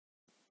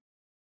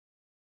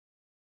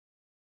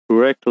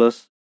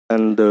Heracles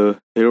and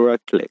the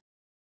Heraclids.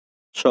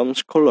 Some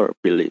scholars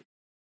believe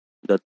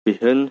that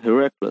behind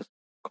Heracles'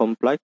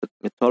 complicated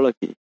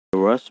mythology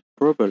there was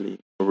probably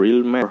a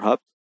real man,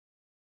 perhaps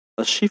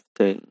a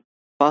chieftain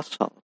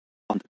vassal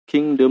of the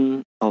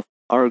kingdom of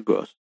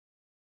Argos.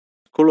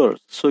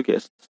 Scholars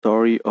suggest the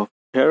story of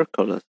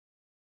Heracles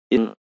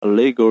in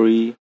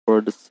allegory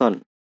for the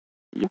sun,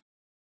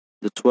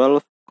 the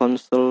 12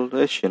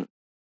 constellations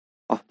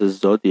of the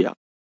zodiac.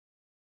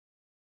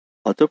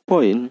 Other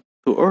point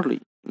to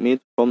early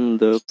myth from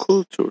the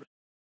culture,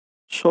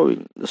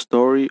 showing the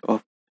story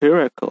of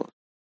Heracles,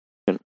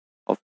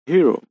 of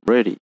hero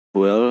ready,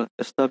 well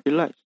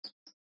established.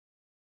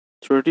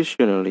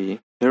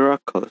 Traditionally,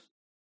 Heracles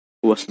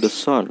was the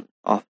son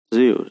of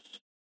Zeus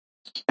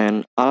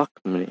and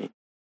Alcmene,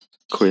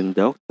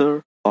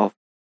 granddaughter of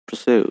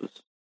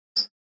Perseus.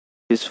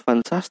 His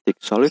fantastic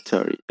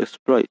solitary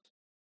exploits,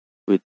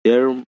 with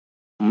their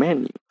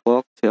many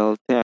folktale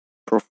themes,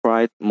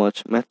 provide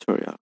much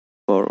material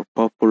for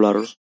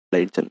popular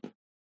legend.